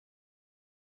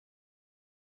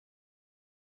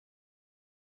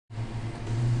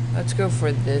let's go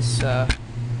for this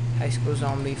high school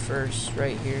zombie first,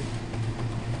 right here.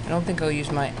 I don't think I'll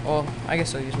use my, well, I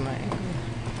guess I'll use my,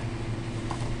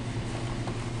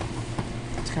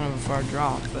 it's kind of a far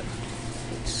drop, but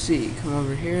let's see, come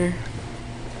over here.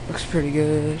 Looks pretty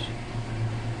good.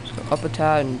 Let's go up a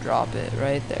tad and drop it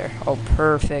right there. Oh,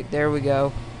 perfect, there we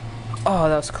go. Oh,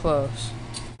 that was close.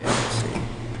 Let's see.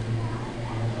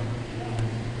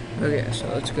 Okay, so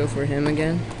let's go for him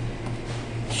again.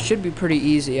 Should be pretty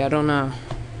easy, I don't know.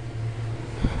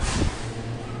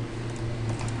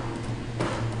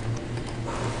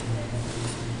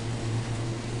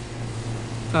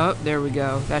 Oh, there we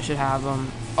go. That should have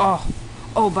him.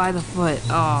 Oh, by the foot.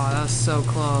 Oh, that was so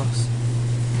close.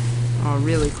 Oh,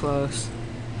 really close.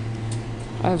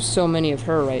 I have so many of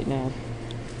her right now.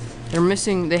 They're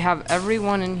missing, they have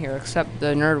everyone in here except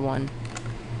the nerd one.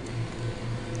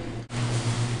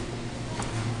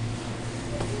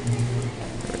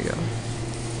 There we go.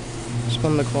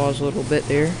 Spun the claws a little bit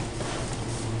there.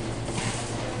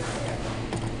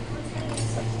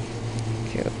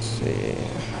 Okay, let's see.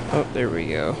 Oh, there we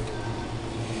go.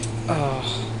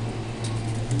 Oh.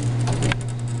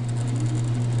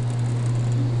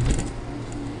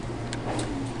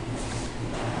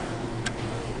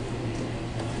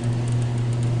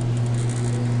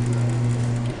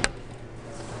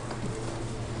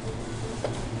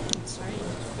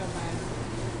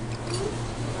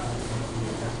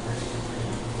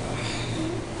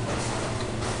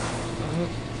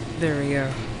 There we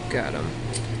go. Got him.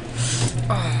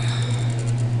 Oh.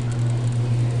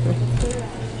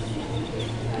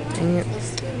 Dang it.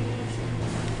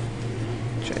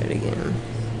 Try it again.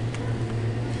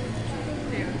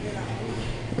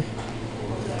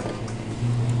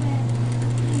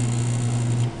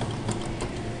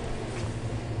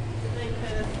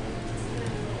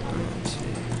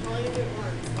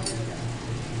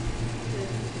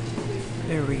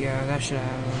 There we go. That should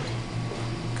have.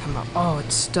 Come up. Oh,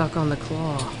 it's stuck on the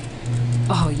claw.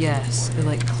 Oh, yes. It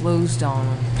like closed on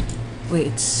him. Wait,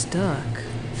 it's stuck.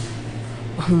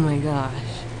 Oh my gosh.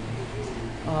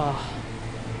 Oh.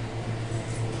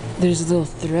 There's a little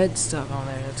thread stuck on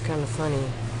there. That's kind of funny.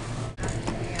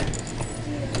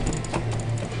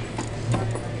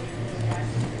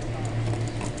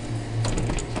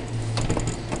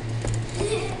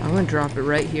 I'm gonna drop it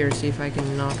right here, see if I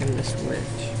can knock in the switch.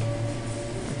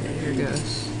 Okay, here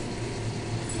goes.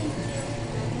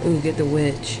 Ooh, get the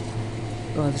witch.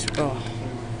 Oh, this, oh.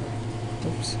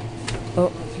 Oops.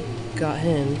 Oh, got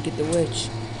him. Get the witch.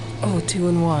 Oh, 2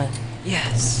 in 1.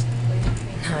 Yes.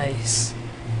 Nice.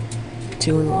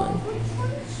 2 in 1.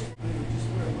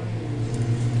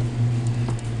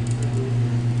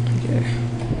 Okay.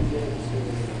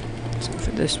 Let's go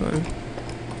for this one.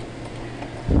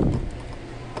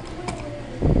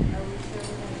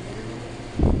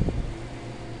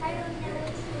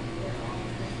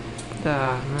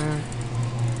 Ah, man.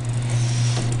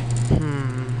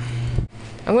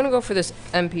 I'm gonna go for this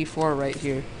mp4 right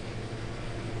here.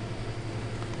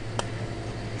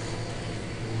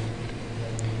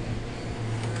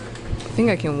 I think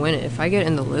I can win it. If I get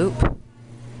in the loop, it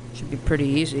should be pretty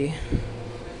easy.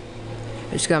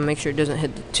 I just gotta make sure it doesn't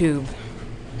hit the tube.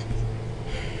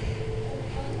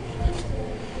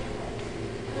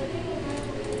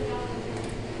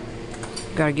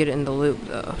 Gotta get it in the loop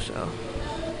though, so.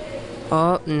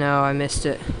 Oh, no, I missed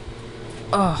it.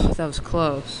 Oh, that was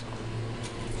close.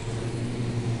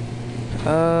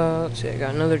 Let's see, I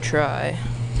got another try.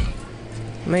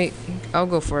 I'll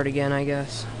go for it again, I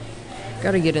guess.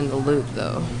 Gotta get in the loop,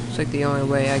 though. It's like the only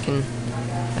way I can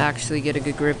actually get a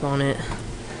good grip on it.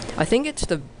 I think it's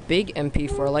the big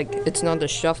mp4, like, it's not the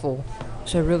shuffle.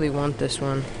 So I really want this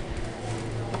one.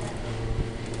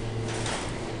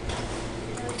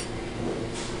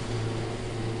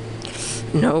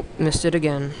 Nope, missed it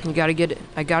again. You gotta get it.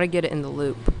 I gotta get it in the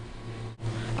loop.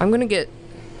 I'm gonna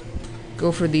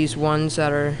go for these ones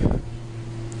that are,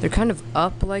 they're kind of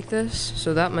up like this,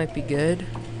 so that might be good.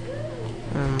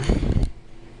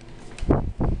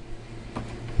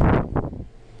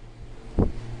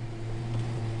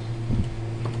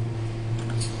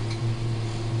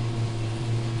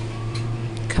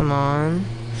 Come on.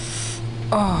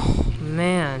 Oh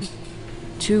man,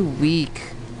 too weak.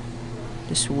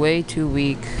 Just way too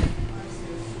weak.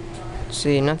 Let's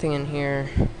see, nothing in here.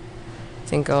 I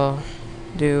think I'll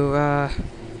do,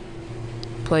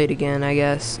 play it again, I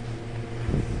guess.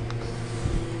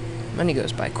 Money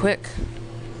goes by quick.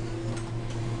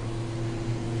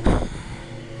 I'm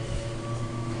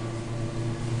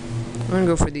gonna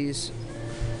go for these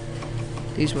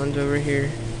ones over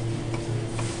here.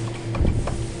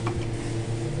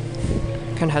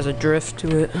 Kinda has a drift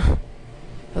to it.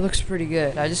 That looks pretty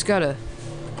good. I just gotta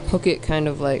hook it kind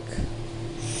of like,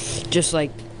 just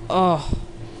like, oh,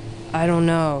 I don't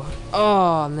know.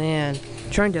 Oh, man.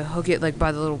 Trying to hook it like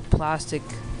by the little plastic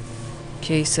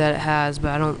case that it has,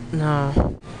 but I don't know.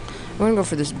 I'm gonna go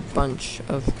for this bunch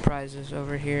of prizes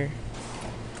over here.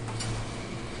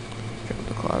 Drop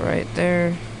the claw right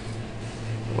there.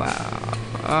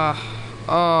 Wow.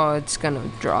 Oh, it's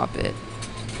gonna drop it.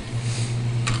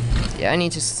 Yeah, I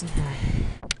need to...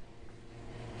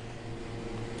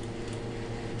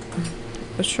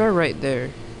 Let's try right there.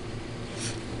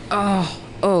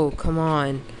 Oh, come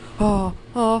on. Oh.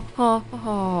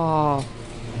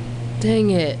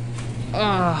 Dang it.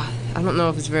 I don't know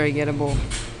if it's very gettable.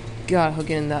 Gotta hook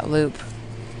it in that loop.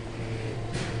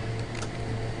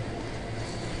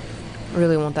 I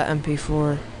really want that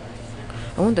mp4.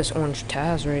 I want this orange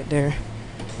Taz right there.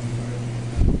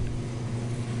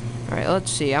 Alright,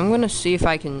 let's see. I'm gonna see if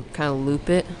I can kind of loop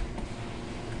it.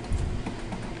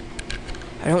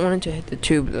 I don't want it to hit the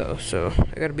tube though, so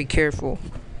I gotta be careful.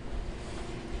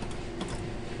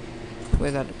 The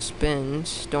way that it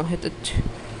spins. Don't hit the tube.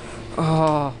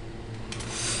 Oh,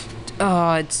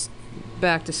 it's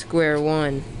back to square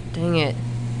one. Dang it.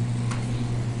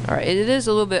 Alright, it is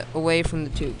a little bit away from the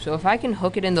tube. So if I can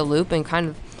hook it in the loop and kind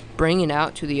of bring it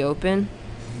out to the open,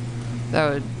 that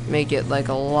would make it like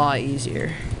a lot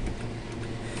easier.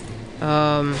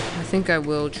 I think I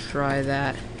will try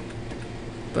that.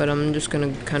 But I'm just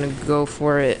gonna kind of go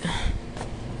for it.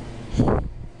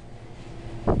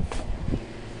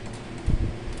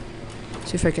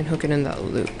 See if I can hook it in that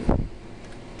loop.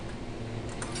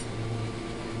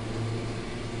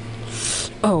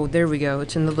 Oh, there we go.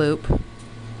 It's in the loop.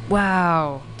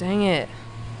 Wow, dang it.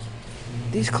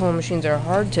 These claw machines are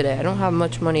hard today. I don't have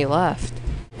much money left.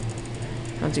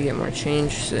 I have to get more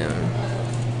change soon.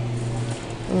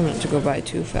 I don't want it to go by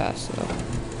too fast though.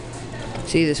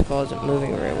 See, this claw isn't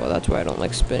moving very well. That's why I don't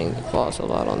like spinning the claws a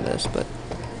lot on this, but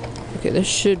okay, this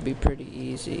should be pretty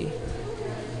easy.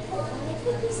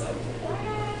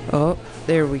 Oh,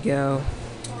 there we go.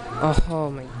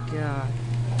 Oh my god.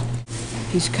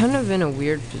 He's kind of in a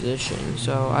weird position,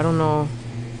 so I don't know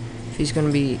if he's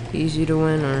gonna be easy to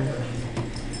win or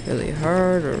really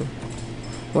hard or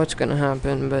what's gonna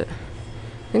happen, but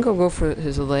I think I'll go for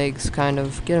his legs, kind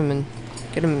of get him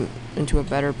into a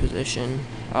better position.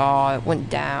 Oh, it went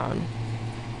down.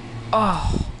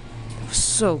 Oh, that was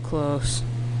so close.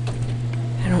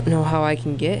 I don't know how I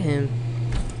can get him.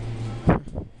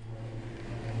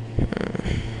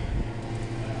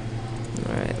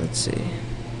 Alright, let's see.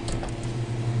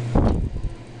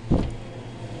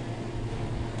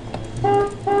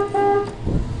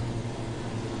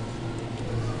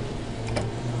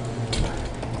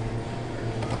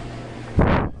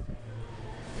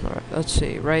 Alright, let's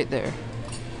see, right there.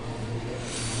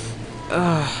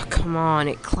 Ugh, come on,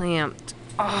 it clamped.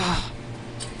 Ugh.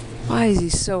 Why is he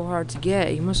so hard to get?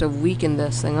 He must have weakened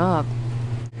this thing up.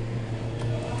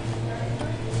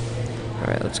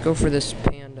 Alright, let's go for this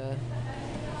panda.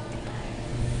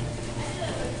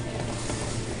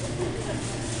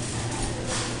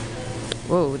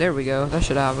 Whoa, there we go. That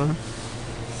should have him.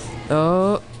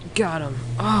 Oh, got him.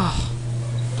 Oh.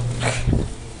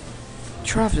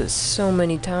 Dropped it so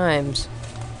many times.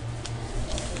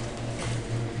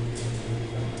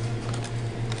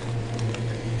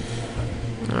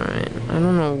 Alright, I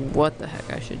don't know what the heck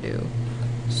I should do.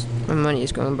 My money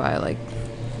is going by like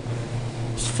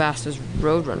as fast as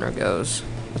Roadrunner goes.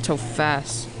 That's how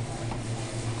fast.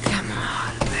 Come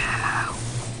on, wow.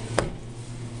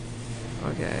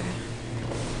 Okay.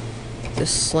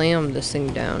 Just slam this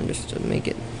thing down just to make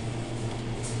it.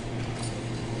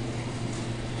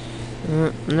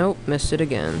 Nope, missed it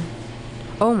again.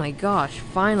 Oh my gosh,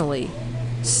 finally.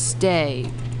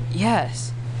 Stay.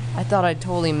 Yes. I thought I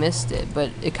totally missed it, but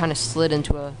it kind of slid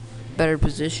into a better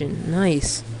position.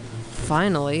 Nice.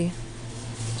 Finally.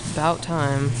 It's about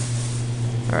time.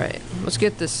 Alright, let's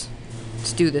get this.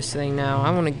 Let's do this thing now.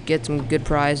 I want to get some good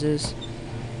prizes.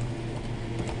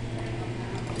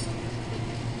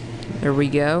 There we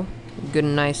go. Good,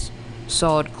 nice,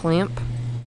 solid clamp.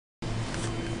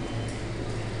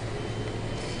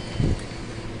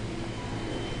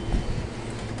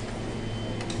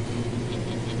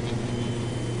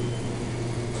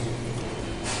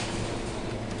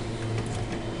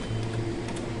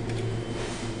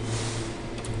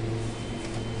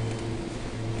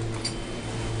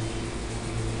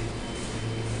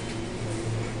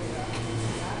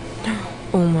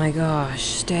 Oh my gosh,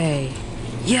 stay.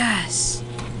 Yes!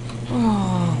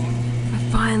 Oh, I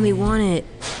finally won it.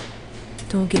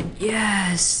 Don't get,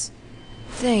 yes!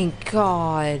 Thank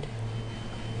God.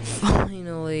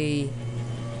 Finally.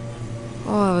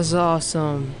 Oh, that was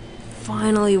awesome.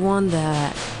 Finally won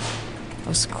that.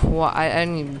 I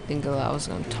didn't even think that I was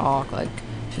gonna talk, like,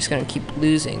 just gonna keep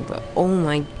losing, but oh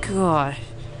my god.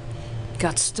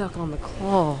 Got stuck on the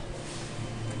claw.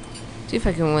 See if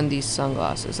I can win these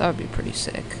sunglasses. That would be pretty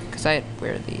sick, because I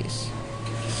wear these.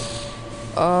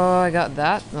 Oh, I got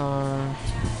that.